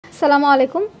আসসালামু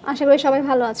আলাইকুম, আশা করি সবাই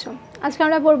ভালো আছো। আজকে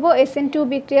আমরা পড়ব SN2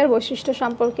 বিক্রিয়ার বৈশিষ্ট্য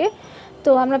সম্পর্কে। তো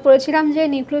আমরা পড়েছিলাম যে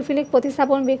নিউক্লিওফিলিক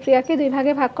প্রতিস্থাপন বিক্রিয়াকে দুই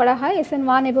ভাগে ভাগ করা হয়,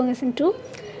 SN1 এবং SN2।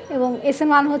 এবং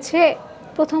SN1 হচ্ছে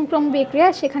প্রথম ক্রম বিক্রিয়া,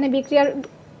 সেখানে বিক্রিয়ার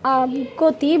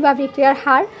গতি বা বিক্রিয়ার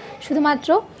হার শুধুমাত্র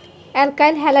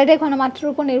অ্যালকাইল হ্যালাইডের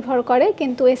ঘনমাত্রার উপর নির্ভর করে,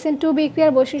 কিন্তু SN2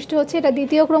 বিক্রিয়ার বৈশিষ্ট্য হচ্ছে এটা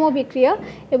দ্বিতীয় ক্রম বিক্রিয়া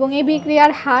এবং এই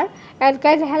বিক্রিয়ার হার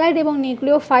অ্যালকাইল হ্যালাইড এবং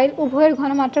নিউক্লিওফাইল উভয়ের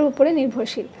ঘনমাত্রার উপরে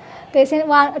নির্ভরশীল। তো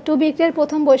SN2 বিক্রিয়ার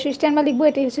প্রথম বৈশিষ্ট্য আমরা লিখব,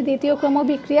 এটি হচ্ছে দ্বিতীয় ক্রম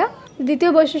বিক্রিয়া।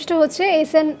 দ্বিতীয় বৈশিষ্ট্য হচ্ছে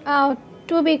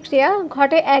SN2 বিক্রিয়া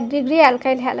ঘটে 1 ডিগ্রি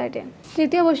অ্যালকাইল হ্যালাইডে।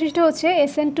 তৃতীয় বৈশিষ্ট্য হচ্ছে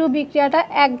SN2 বিক্রিয়াটা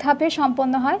এক ধাপে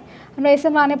সম্পন্ন হয়। আমরা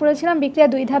SN1 পড়েছিলাম বিক্রিয়া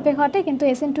 2 ধাপে ঘটে, কিন্তু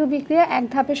SN2 বিক্রিয়া এক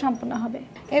ধাপে সম্পন্ন হবে।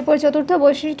 এরপর চতুর্থ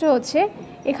বৈশিষ্ট্য হচ্ছে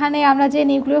এখানে আমরা যে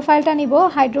নিউক্লিওফাইলটা নিব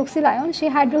হাইড্রোক্সিল আয়ন, সেই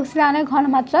হাইড্রোক্সিল আয়নের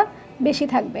ঘনমাত্রা বেশি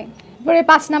থাকবে। এরপরে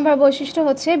 5 নম্বর বৈশিষ্ট্য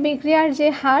হচ্ছে বিক্রিয়ার যে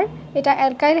হার এটা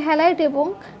অ্যালকাইল হ্যালাইড এবং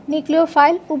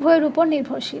নিউক্লিওফাইল উভয়ের উপর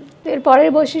নির্ভরশীল। এরপরের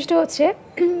বৈশিষ্ট্য হচ্ছে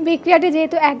বিক্রিয়াটি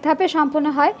যেহেতু এক ধাপে সম্পন্ন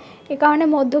হয়, এ কারণে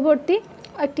মধ্যবর্তী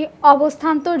একটি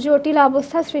অবস্থান্তর জটিল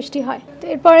অবস্থার সৃষ্টি হয়। তো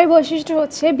এরপরের বৈশিষ্ট্য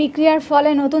হচ্ছে বিক্রিয়ার ফলে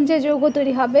নতুন যে যৌগ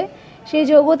তৈরি হবে সেই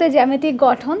যৌগতে জ্যামিতিক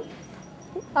গঠন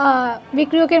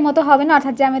বিক্রিয়কের মতো হবে না,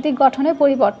 অর্থাৎ জ্যামিতিক গঠনে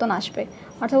পরিবর্তন আসবে,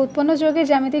 অর্থাৎ উৎপন্ন যৌগের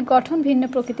জ্যামিতিক গঠন ভিন্ন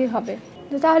প্রকৃতির হবে।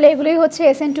 তো তাহলে এগুলোই হচ্ছে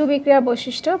SN2 বিক্রিয়ার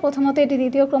বৈশিষ্ট্য। প্রথমত এটি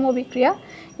দ্বিতীয় ক্রম বিক্রিয়া,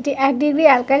 এটি 1 ডিগ্রি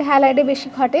অ্যালকাইল হ্যালাইডে বেশি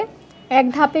ঘটে, এক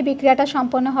ধাপে বিক্রিয়াটা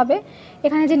সম্পন্ন হবে।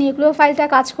 এখানে যে নিউক্লিওফাইলটা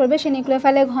কাজ করবে সেই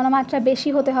নিউক্লিওফাইলের ঘনমাত্রা বেশি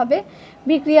হতে হবে।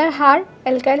 বিক্রিয়ার হার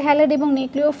অ্যালকাইল হ্যালাইড এবং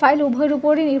নিউক্লিওফাইল উভয়ের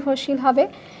উপরই নির্ভরশীল হবে।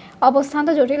 অবস্থান্ত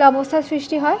জটিল অবস্থার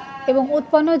সৃষ্টি হয় এবং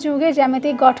উৎপন্ন যৌগের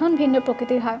জ্যামিতিক গঠন ভিন্ন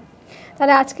প্রকৃতির হয়।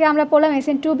 তাহলে আজকে আমরা পড়লাম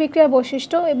SN2 বিক্রিয়ার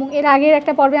বৈশিষ্ট্য, এবং এর আগের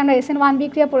একটা পর্বে আমরা SN1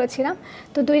 বিক্রিয়া পড়েছিলাম।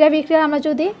 তো দুইটা বিক্রিয়া আমরা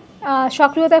যদি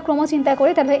সক্রিয়তার ক্রম চিন্তা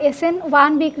করি, তাহলে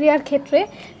SN1 বিক্রিয়ার ক্ষেত্রে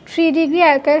 3 ডিগ্রি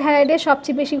অ্যালকাইল হ্যালাইডে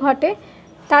সবচেয়ে বেশি ঘটে,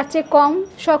 তার চেয়ে কম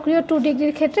সক্রিয় 2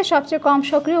 ডিগ্রির ক্ষেত্রে, সবচেয়ে কম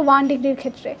সক্রিয় 1 ডিগ্রির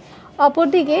ক্ষেত্রে।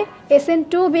 অপরদিকে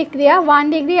SN2 বিক্রিয়া 1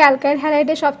 ডিগ্রি অ্যালকাইল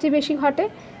হ্যালাইডে সবচেয়ে বেশি ঘটে,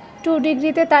 2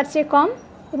 ডিগ্রিতে তার চেয়ে কম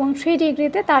এবং 3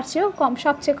 ডিগ্রিতে তার চেয়েও কম,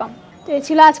 সবচেয়ে কম। তো এই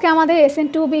ছিল আজকে আমাদের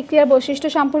SN2 বিক্রিয়ার বৈশিষ্ট্য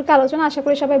সম্পর্কে আলোচনা। আশা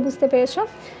করি সবাই বুঝতে পেরেছো।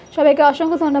 সবাইকে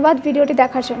অসংখ্য ধন্যবাদ ভিডিওটি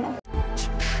দেখার জন্য।